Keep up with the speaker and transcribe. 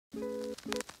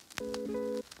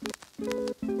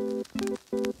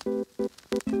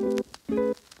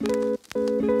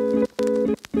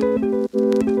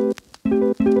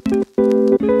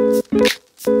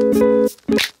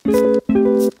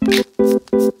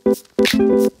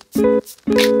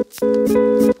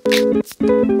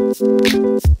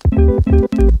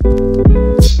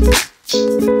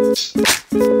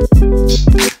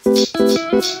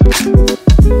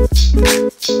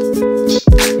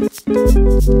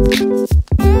Hey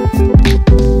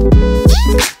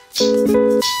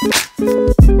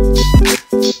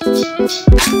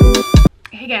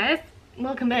guys,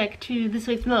 welcome back to this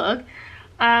week's vlog.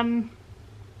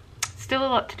 Still a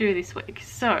lot to do this week.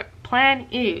 So, plan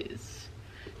is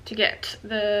to get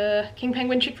the king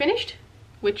penguin chick finished,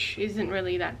 which isn't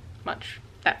really that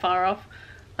far off.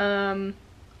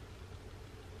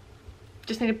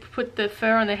 Just need to put the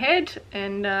fur on the head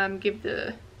and give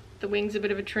the wings a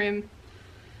bit of a trim,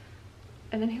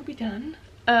 and then he'll be done.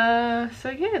 So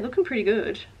yeah, looking pretty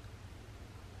good.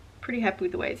 Pretty happy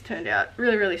with the way it's turned out.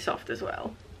 Really soft as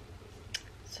well.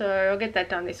 So I'll get that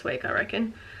done this week, I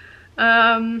reckon.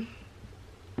 And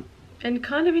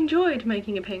kind of enjoyed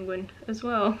making a penguin as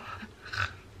well.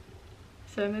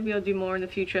 So maybe I'll do more in the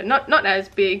future. Not as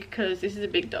big, because this is a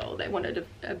big doll. They wanted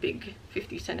a big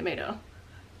 50cm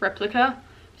replica.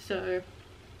 So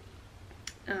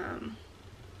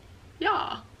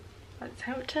yeah, that's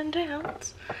how it turned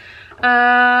out.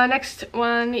 Next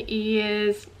one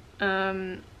is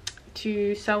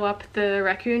to sew up the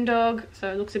raccoon dog.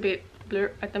 So it looks a bit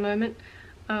blur at the moment.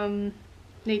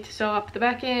 Need to sew up the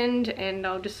back end, and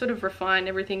I'll just sort of refine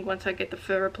everything once I get the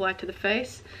fur applied to the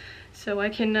face, so I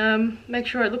can make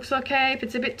sure it looks okay. If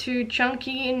it's a bit too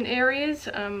chunky in areas,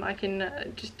 I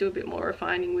can just do a bit more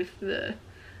refining with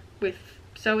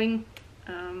sewing.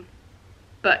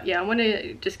 But yeah, I want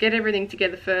to just get everything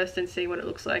together first and see what it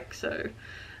looks like. So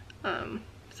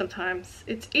sometimes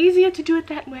it's easier to do it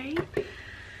that way.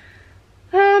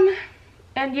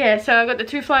 And yeah, so I've got the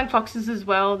 2 flying foxes as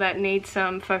well that need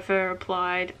some faux fur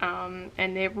applied,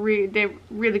 and they're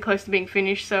really close to being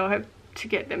finished, so I hope to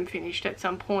get them finished at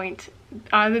some point,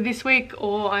 either this week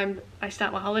or I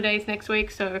start my holidays next week,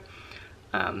 so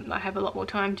I have a lot more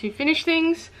time to finish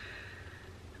things.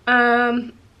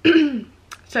 So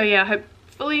yeah,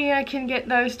 hopefully I can get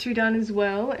those 2 done as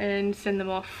well and send them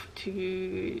off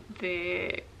to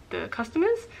the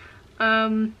customers.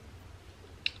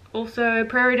 Also,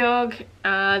 prairie dog,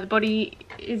 the body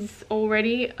is all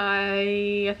ready.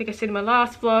 I think I said in my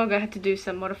last vlog I had to do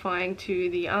some modifying to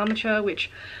the armature, which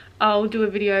I'll do a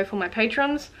video for my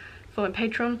patrons, for my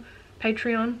Patreon,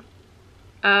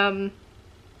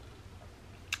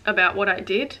 about what I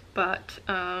did. But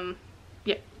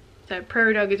yeah, so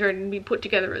prairie dog is ready to be put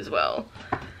together as well.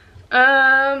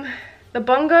 The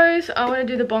bongos, I want to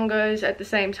do the bongos at the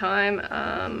same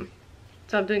time.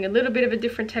 So I'm doing a little bit of a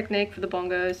different technique for the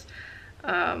bongos,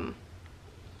 and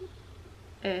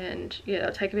yeah,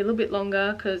 they'll take a little bit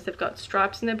longer because they've got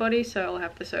stripes in their body, so I'll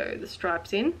have to sew the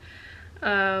stripes in.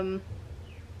 So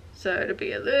it'll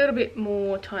be a little bit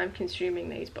more time consuming,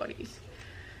 these bodies.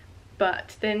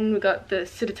 But then we got the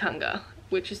Sitatunga,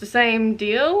 which is the same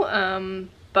deal,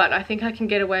 but I think I can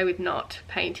get away with not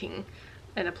painting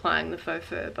and applying the faux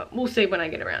fur, but we'll see when I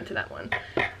get around to that one.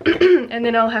 And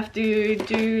then I'll have to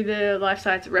do the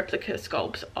life-size replica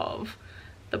sculpts of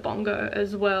the bongo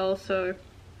as well, so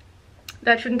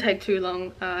that shouldn't take too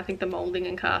long. I think the moulding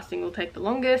and casting will take the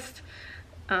longest,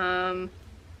 and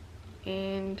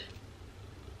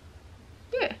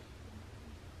yeah,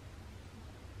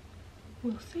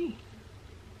 we'll see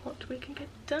what we can get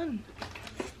done.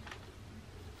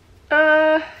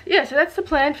 Yeah, so that's the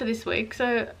plan for this week.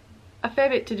 So a fair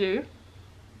bit to do.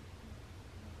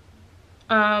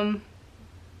 I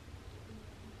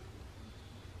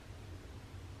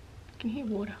can hear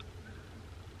water.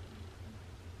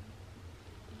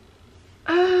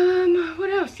 What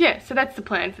else? Yeah, so that's the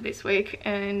plan for this week,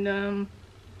 and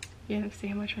yeah, let's see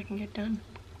how much I can get done.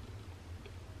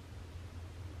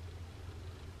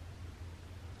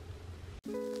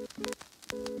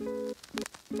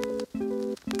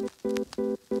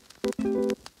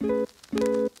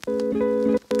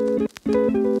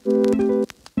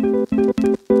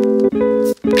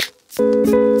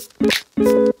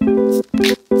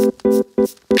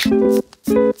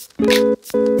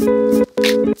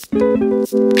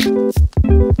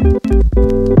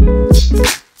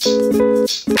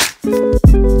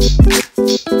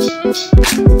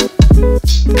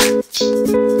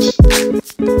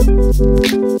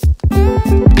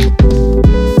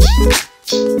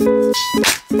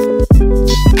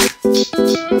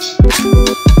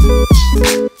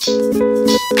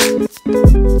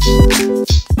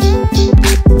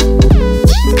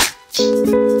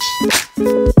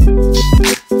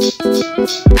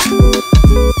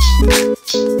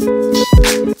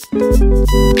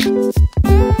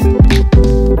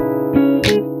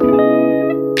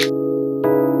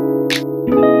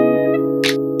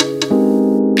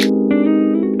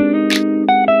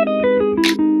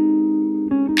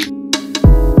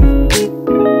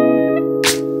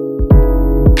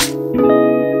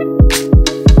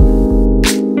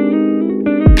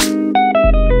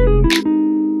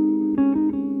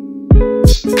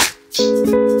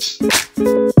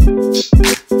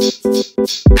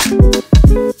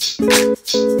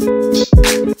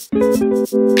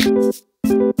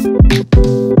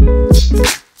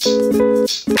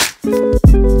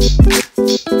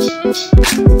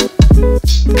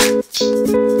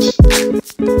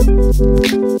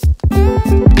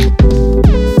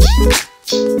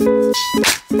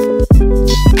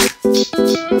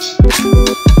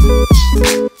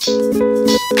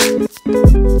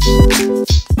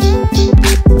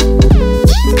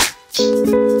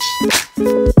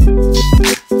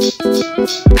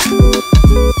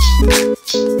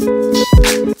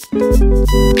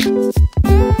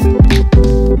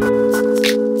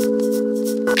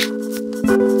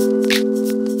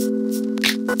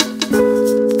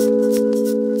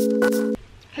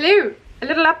 Hello, a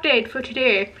little update for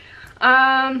today.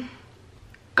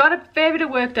 Got a fair bit of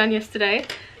work done yesterday,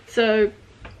 so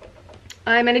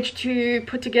I managed to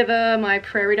put together my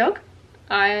prairie dog.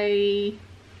 I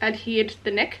adhered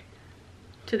the neck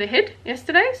to the head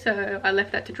yesterday, so I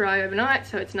left that to dry overnight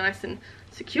so it's nice and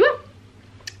secure,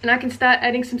 and I can start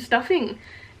adding some stuffing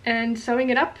and sewing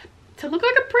it up to look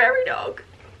like a prairie dog.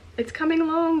 It's coming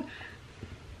along.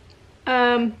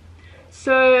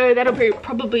 So that'll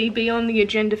probably be on the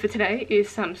agenda for today, is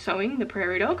some sewing the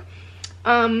prairie dog.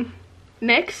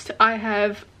 Next I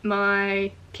have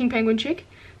my king penguin chick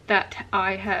that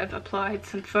I have applied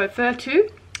some faux fur to,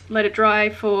 let it dry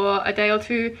for a day or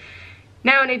two.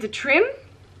 Now it needs a trim.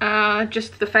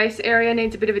 Just the face area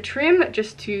needs a bit of a trim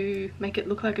just to make it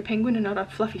look like a penguin and not a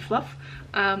fluffy fluff.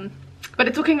 But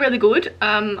it's looking really good.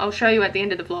 I'll show you at the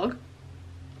end of the vlog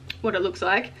what it looks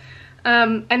like.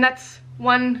 And that's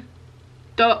one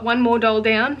more doll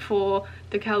down for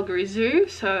the Calgary Zoo,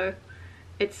 so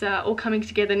it's all coming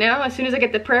together now. As soon as I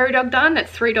get the prairie dog done,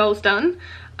 that's 3 dolls done,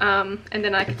 and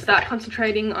then I can start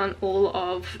concentrating on all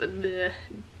of the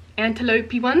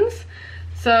antelope-y ones.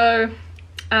 So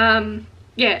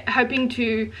yeah,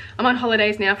 I'm on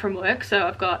holidays now from work, so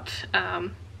I've got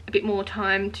a bit more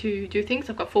time to do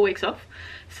things. I've got 4 weeks off,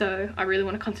 so I really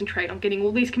want to concentrate on getting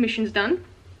all these commissions done.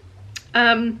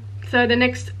 So the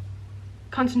next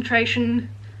concentration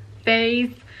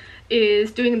phase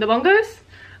is doing the bongos.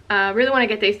 Really want to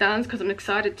get these done because I'm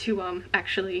excited to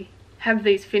actually have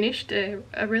these finished. They're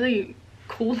a really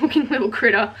cool looking little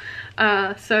critter.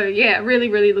 So yeah,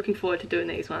 really looking forward to doing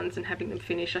these ones and having them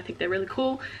finished. I think they're really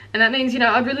cool, and that means, you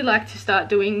know, I'd really like to start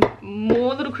doing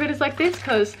more little critters like this,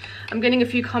 because I'm getting a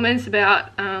few comments about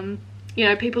you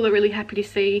know, people are really happy to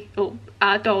see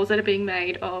art dolls that are being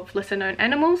made of lesser known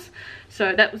animals.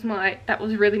 So that was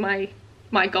really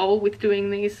my goal with doing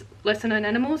these lesser known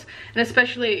animals, and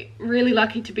especially really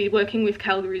lucky to be working with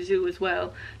Calgary Zoo as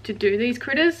well to do these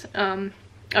critters. I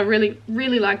really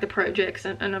like the projects,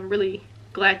 and I'm really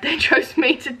glad they chose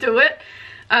me to do it.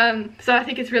 So I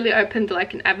think it's really opened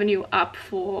like an avenue up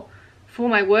for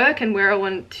my work and where I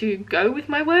want to go with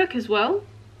my work as well.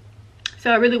 So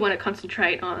I really want to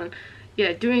concentrate on,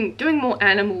 yeah, doing more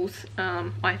animals,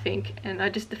 I think. And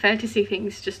the fantasy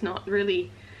thing's just not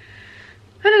really,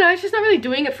 I don't know, it's just not really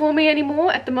doing it for me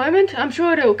anymore at the moment. I'm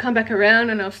sure it'll come back around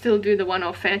and I'll still do the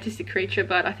one-off fantasy creature,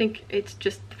 but I think it's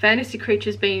just, the fantasy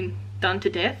creature's been done to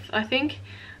death, I think.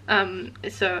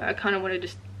 So I kind of want to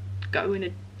just go in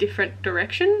a different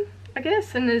direction, I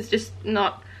guess. And there's just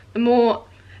not,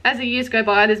 as the years go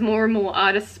by, there's more and more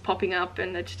artists popping up,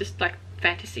 and it's just like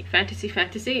fantasy,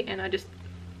 and I just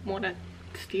want to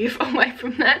steer away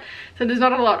from that. So there's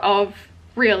not a lot of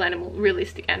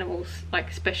realistic animals,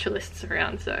 like specialists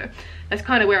around, so that's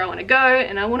kind of where I want to go.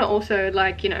 And I want to also,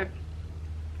 like, you know,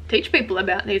 teach people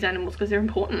about these animals because they're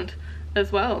important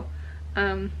as well.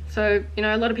 So, you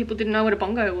know, a lot of people didn't know what a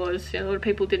bongo was, you know, a lot of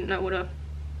people didn't know what a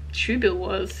shoebill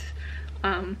was,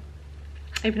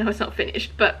 even though it's not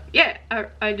finished. But yeah,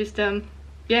 I just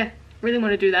yeah, really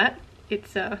want to do that.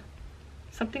 It's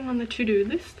something on the to-do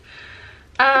list.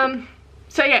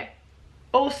 So yeah,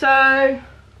 also,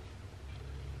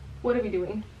 what are we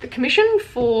doing? The commission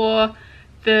for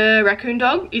the raccoon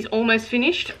dog is almost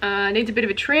finished. Needs a bit of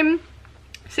a trim.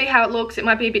 See how it looks. It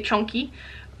might be a bit chonky.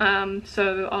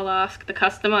 So I'll ask the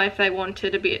customer if they want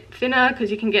it a bit thinner, because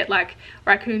you can get like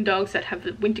raccoon dogs that have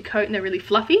the winter coat and they're really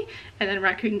fluffy, and then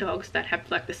raccoon dogs that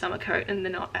have like the summer coat and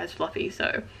they're not as fluffy.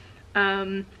 So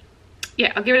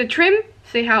yeah, I'll give it a trim,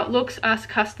 see how it looks, ask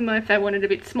the customer if they want it a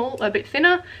bit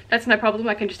thinner. That's no problem.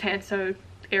 I can just hand sew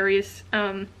areas.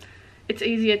 It's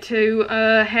easier to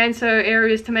hand sew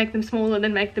areas to make them smaller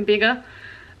than make them bigger.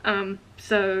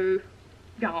 So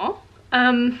yeah.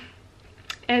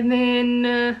 And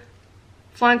then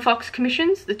Flying Fox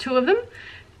commissions, the 2 of them,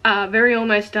 are very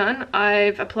almost done.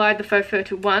 I've applied the faux fur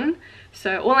to 1,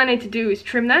 so all I need to do is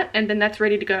trim that, and then that's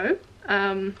ready to go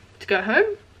home,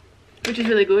 which is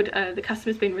really good. The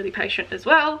customer's been really patient as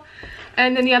well.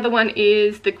 And then the other one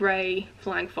is the grey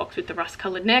flying fox with the rust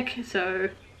coloured neck. So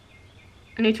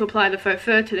I need to apply the faux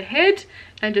fur to the head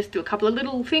and just do a couple of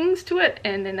little things to it,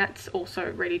 and then that's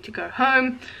also ready to go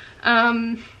home.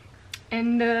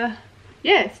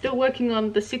 Yeah, still working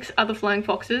on the 6 other flying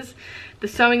foxes. The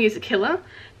sewing is a killer,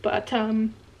 but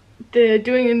the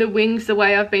doing the wings the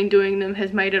way I've been doing them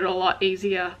has made it a lot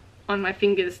easier on my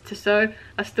fingers to sew.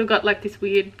 I've still got like this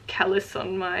weird callus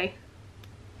on my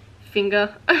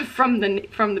finger from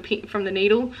the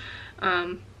needle,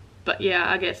 but yeah,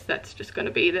 I guess that's just going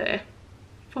to be there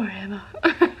forever.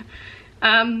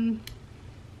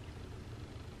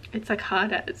 It's like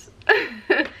hard as.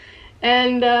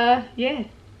 And yeah,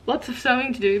 lots of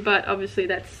sewing to do, but obviously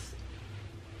that's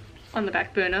on the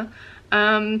back burner.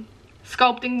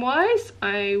 Sculpting wise,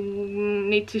 I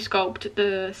need to sculpt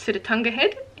the Sitatunga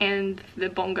head and the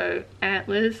bongo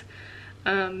antlers,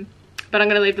 but I'm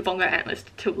going to leave the bongo antlers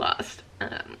till last.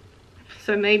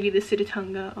 So maybe the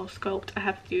Sitatunga I'll sculpt. I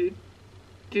have to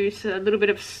do a little bit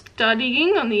of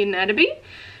studying on the anatomy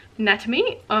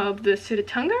of the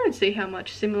Sitatunga and see how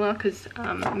much similar, because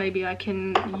maybe I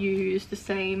can use the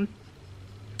same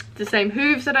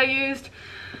hooves that I used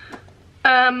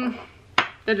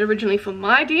that are originally for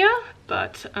my deer,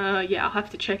 but yeah, I'll have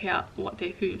to check out what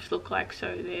their hooves look like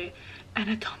so they're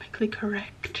anatomically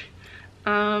correct.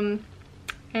 And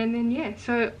then yeah,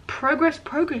 so progress,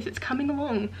 it's coming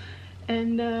along,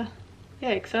 and yeah,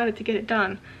 excited to get it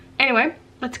done. Anyway,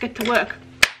 let's get to work.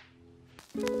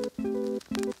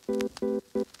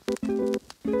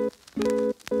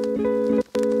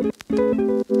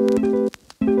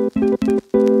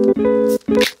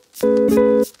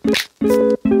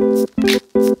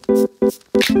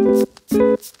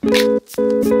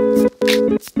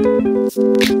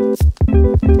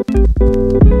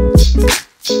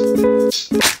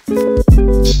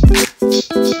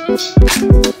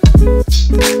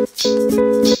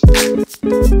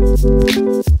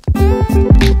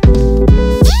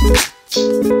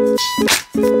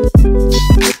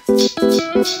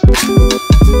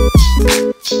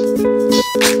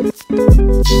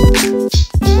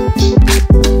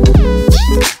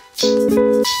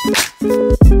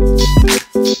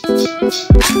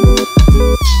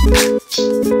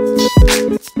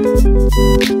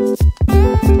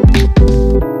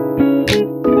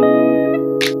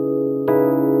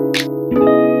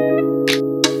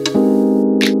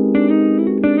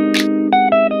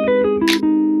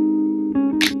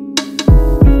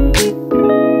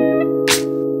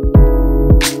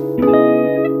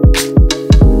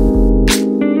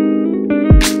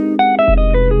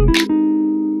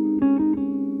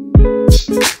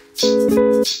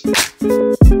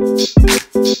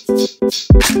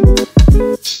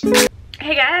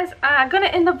 Hey guys, I'm gonna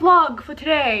end the vlog for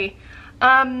today.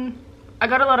 I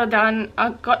got a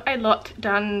lot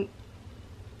done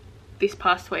this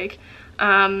past week.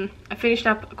 I finished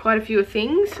up quite a few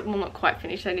things. Well, not quite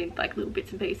finished, I did like little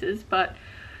bits and pieces, but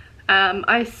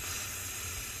I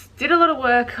did a lot of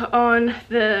work on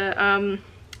the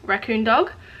raccoon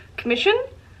dog commission.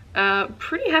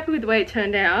 Pretty happy with the way it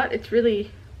turned out. It's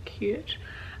really cute.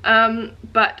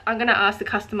 But I'm gonna ask the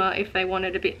customer if they want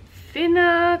it a bit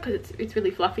thinner, because it's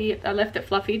really fluffy. I left it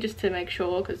fluffy just to make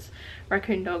sure, because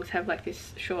raccoon dogs have like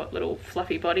this short little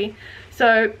fluffy body.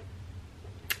 So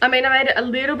I mean, I made it a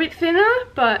little bit thinner,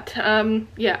 but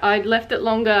yeah, I left it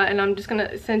longer, and I'm just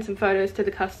gonna send some photos to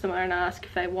the customer and ask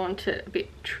if they want it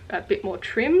a bit more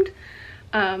trimmed.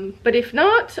 But if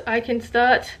not, I can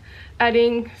start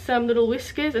adding some little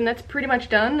whiskers, and that's pretty much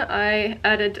done. I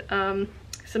added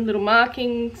some little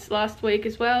markings last week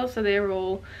as well, so they're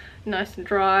all nice and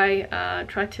dry.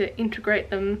 Tried to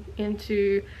integrate them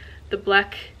into the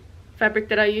black fabric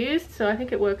that I used, so I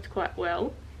think it worked quite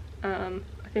well. I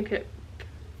think it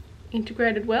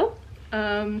integrated well.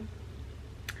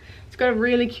 It's got a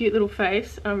really cute little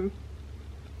face.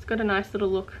 It's got a nice little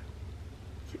look.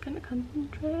 Is it gonna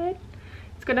concentrate?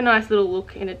 It's got a nice little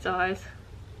look in its eyes.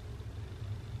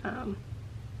 And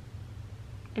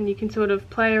you can sort of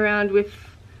play around with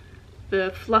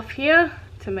the fluff here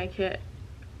to make it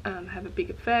have a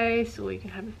bigger face, or you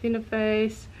can have a thinner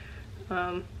face.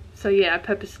 So yeah, I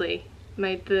purposely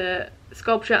made the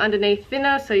sculpture underneath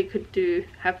thinner so you could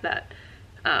have that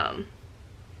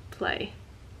play.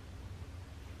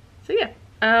 So yeah,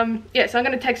 yeah, so I'm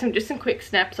going to take just some quick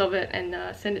snaps of it and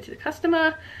send it to the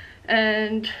customer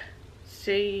and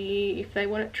see if they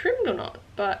want it trimmed or not.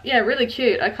 But yeah, really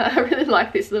cute. I really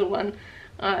like this little one.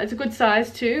 It's a good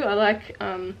size too. I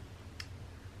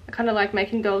kind of like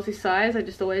making dolls this size. I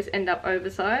just always end up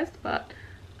oversized, but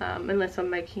unless I'm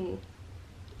making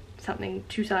something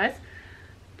true size.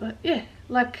 But yeah,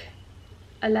 like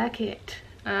I like it.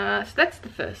 So that's the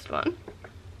first one.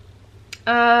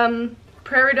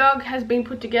 Prairie dog has been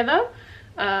put together.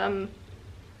 I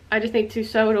just need to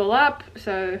sew it all up.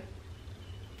 So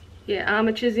yeah,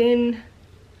 armatures in.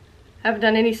 Haven't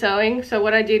done any sewing, so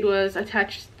what I did was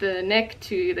attach the neck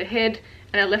to the head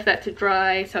and I left that to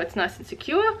dry so it's nice and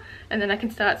secure, and then I can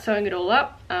start sewing it all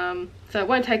up. So it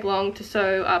won't take long to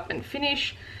sew up and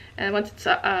finish, and once it's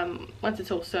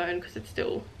all sewn, because it's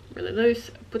still really loose,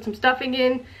 put some stuffing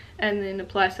in and then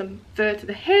apply some fur to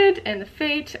the head and the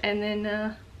feet, and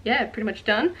then yeah, pretty much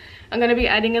done. I'm going to be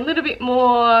adding a little bit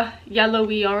more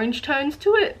yellowy orange tones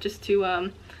to it just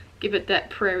to give it that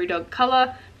prairie dog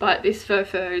colour, but this fur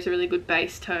is a really good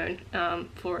base tone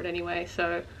for it anyway.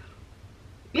 So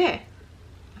yeah,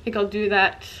 I think I'll do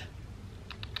that.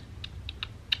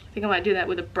 I think I might do that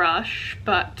with a brush,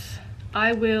 but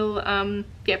I will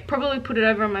yeah, probably put it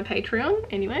over on my Patreon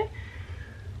anyway.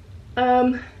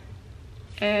 And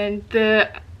the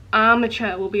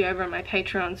armature will be over on my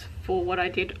Patreons for what I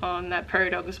did on that prairie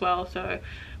dog as well, so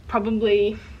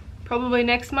probably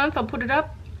next month I'll put it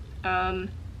up.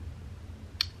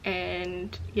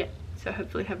 And yeah, so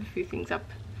hopefully have a few things up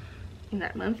in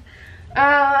that month.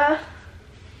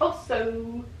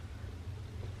 Also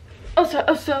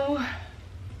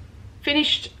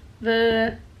finished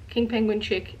the King Penguin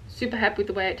chick. Super happy with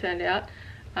the way it turned out.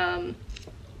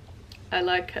 I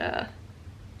like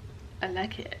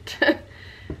it.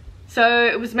 So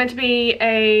it was meant to be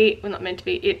a, well, not meant to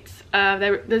be, it's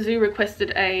the zoo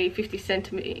requested a 50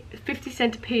 centimeter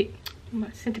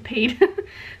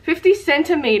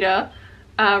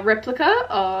replica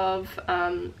of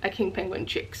a king penguin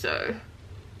chick, so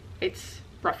it's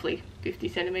roughly 50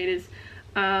 centimeters.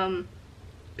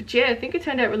 But yeah, I think it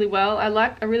turned out really well. I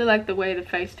really like the way the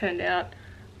face turned out.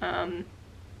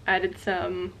 Added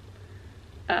some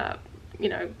you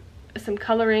know, some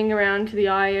colouring around to the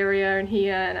eye area and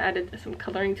here, and added some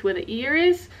colouring to where the ear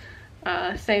is.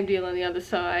 Same deal on the other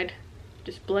side.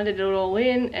 Just blended it all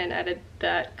in and added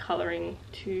that colouring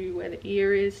to where the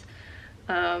ear is.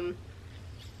 But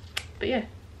yeah,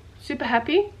 super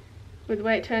happy with the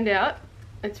way it turned out.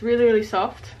 It's really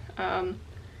soft.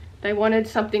 They wanted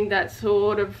something that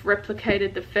sort of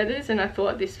replicated the feathers, and I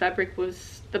thought this fabric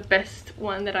was the best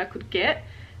one that I could get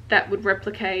that would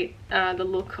replicate the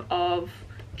look of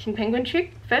King Penguin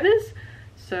chick feathers.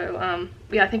 So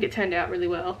yeah, I think it turned out really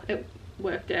well. It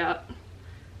worked out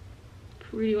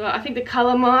pretty well. I think the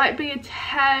colour might be a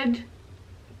tad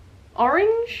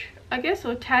orange, I guess,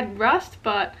 or a tad rust,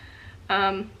 but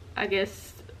I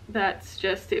guess that's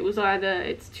just, it was either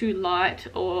it's too light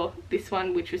or this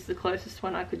one, which was the closest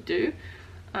one I could do.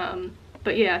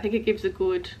 But yeah, I think it gives a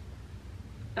good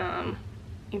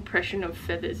impression of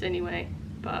feathers anyway.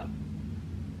 But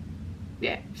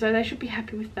yeah, so they should be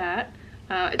happy with that.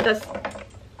 It does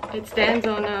stand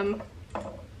on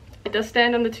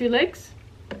the two legs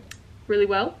really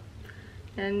well,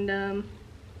 and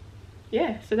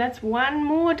yeah, so that's one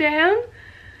more down.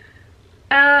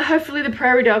 Hopefully the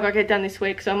prairie dog I'll get done this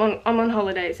week, so I'm on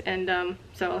holidays, and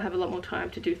so I'll have a lot more time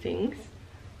to do things.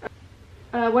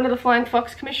 One of the flying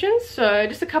fox commissions, so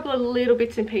just a couple of little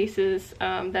bits and pieces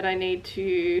that I need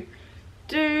to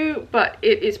do, but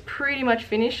it is pretty much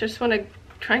finished. I just want to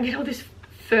try and get all this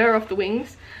fur off the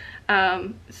wings.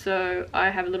 So I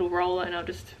have a little roller, and I'll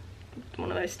just, one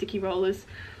of those sticky rollers.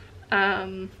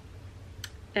 And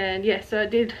yeah, so I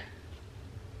did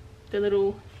the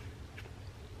little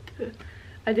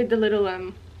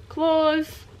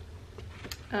claws.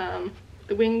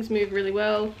 The wings move really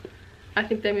well. I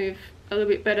think they move a little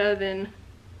bit better than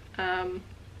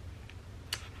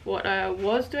what I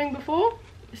was doing before.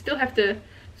 I still have to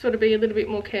sort of be a little bit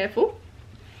more careful,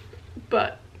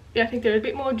 but yeah, I think they're a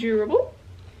bit more durable.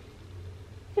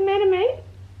 The matter, mate.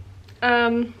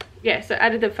 Yeah, so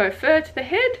added the faux fur to the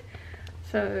head,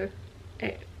 so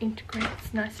it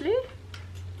integrates nicely.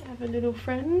 I have a little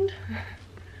friend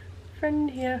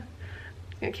here.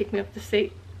 It's gonna kick me off the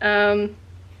seat. And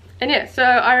yeah, so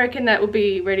I reckon that will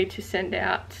be ready to send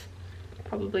out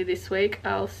probably this week.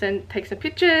 I'll take some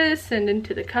pictures, send them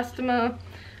to the customer.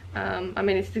 I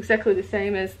mean, it's exactly the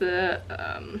same as the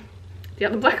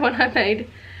other black one I made,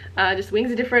 just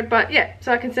wings are different, but yeah,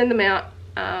 so I can send them out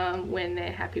when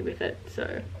they're happy with it.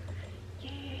 So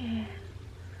yeah,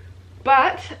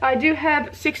 but I do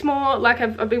have 6 more, like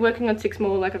I've been working on 6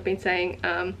 more, like I've been saying.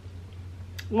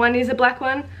 One is a black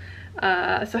one,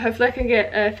 so hopefully I can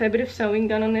get a fair bit of sewing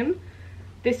done on them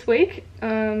this week.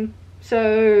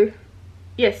 So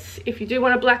yes, if you do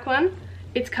want a black one,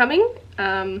 it's coming.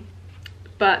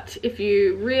 But if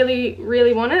you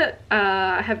really want it,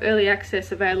 I have early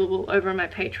access available over on my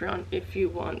Patreon if you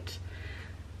want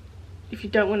if you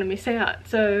don't want to miss out.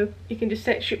 So you can just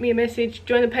shoot me a message,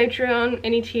 join the Patreon,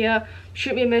 any tier,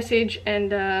 shoot me a message,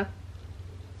 and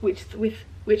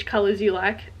which colours you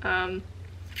like, yeah,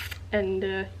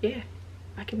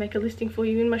 I can make a listing for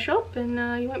you in my shop,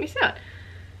 and you won't miss out.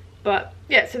 But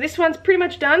yeah, so this one's pretty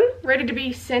much done, ready to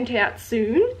be sent out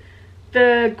soon.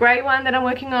 The grey one that I'm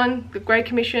working on, the grey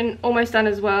commission, almost done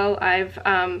as well.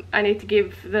 I need to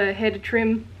give the head a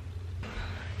trim.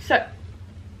 So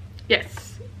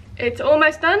yes, it's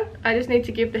almost done. I just need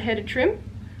to give the head a trim.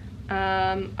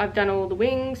 I've done all the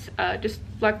wings. Just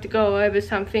like to go over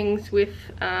some things with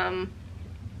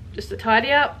just a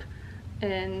tidy up,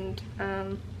 and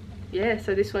yeah,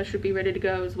 so this one should be ready to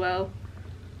go as well.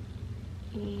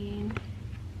 And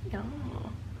yeah,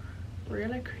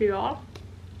 really cool.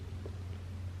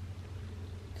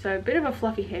 So a bit of a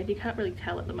fluffy head, you can't really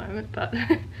tell at the moment, but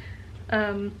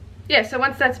yeah, so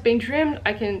once that's been trimmed,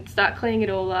 I can start cleaning it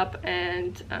all up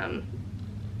and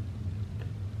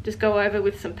just go over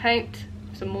with some paint,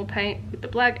 some more paint with the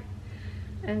black,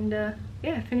 and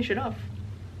yeah, finish it off.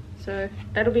 So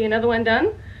that'll be another one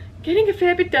done. Getting a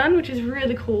fair bit done, which is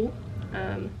really cool.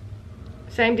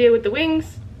 Same deal with the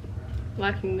wings,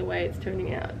 liking the way it's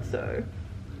turning out. So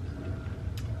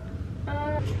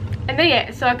and then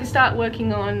yeah, so I can start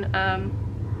working on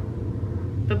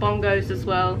the bongos as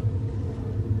well,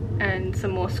 and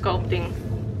some more sculpting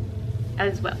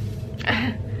as well.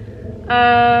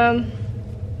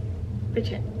 But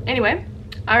yeah, anyway,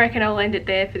 I reckon I'll end it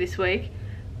there for this week,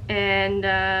 and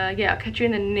yeah, I'll catch you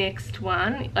in the next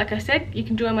one. Like I said, you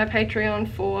can join my Patreon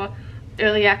for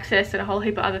early access and a whole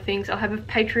heap of other things. I'll have a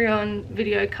Patreon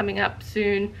video coming up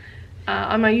soon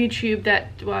on my YouTube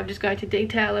that, well, I'm just going to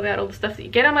detail about all the stuff that you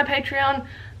get on my Patreon,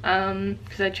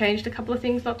 because I changed a couple of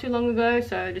things not too long ago,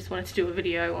 so I just wanted to do a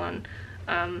video on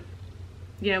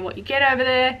you know, what you get over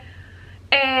there.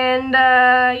 And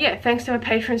yeah, thanks to my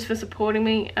patrons for supporting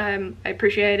me. I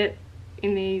appreciate it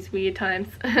in these weird times.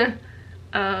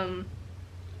 And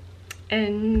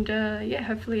yeah,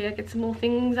 hopefully I get some more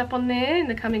things up on there in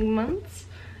the coming months.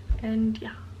 And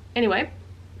yeah, anyway,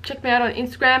 check me out on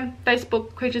Instagram,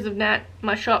 Facebook, Creatures of Nat,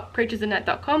 my shop,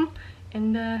 creaturesofnat.com,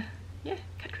 and yeah,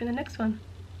 catch you in the next one.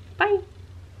 Bye.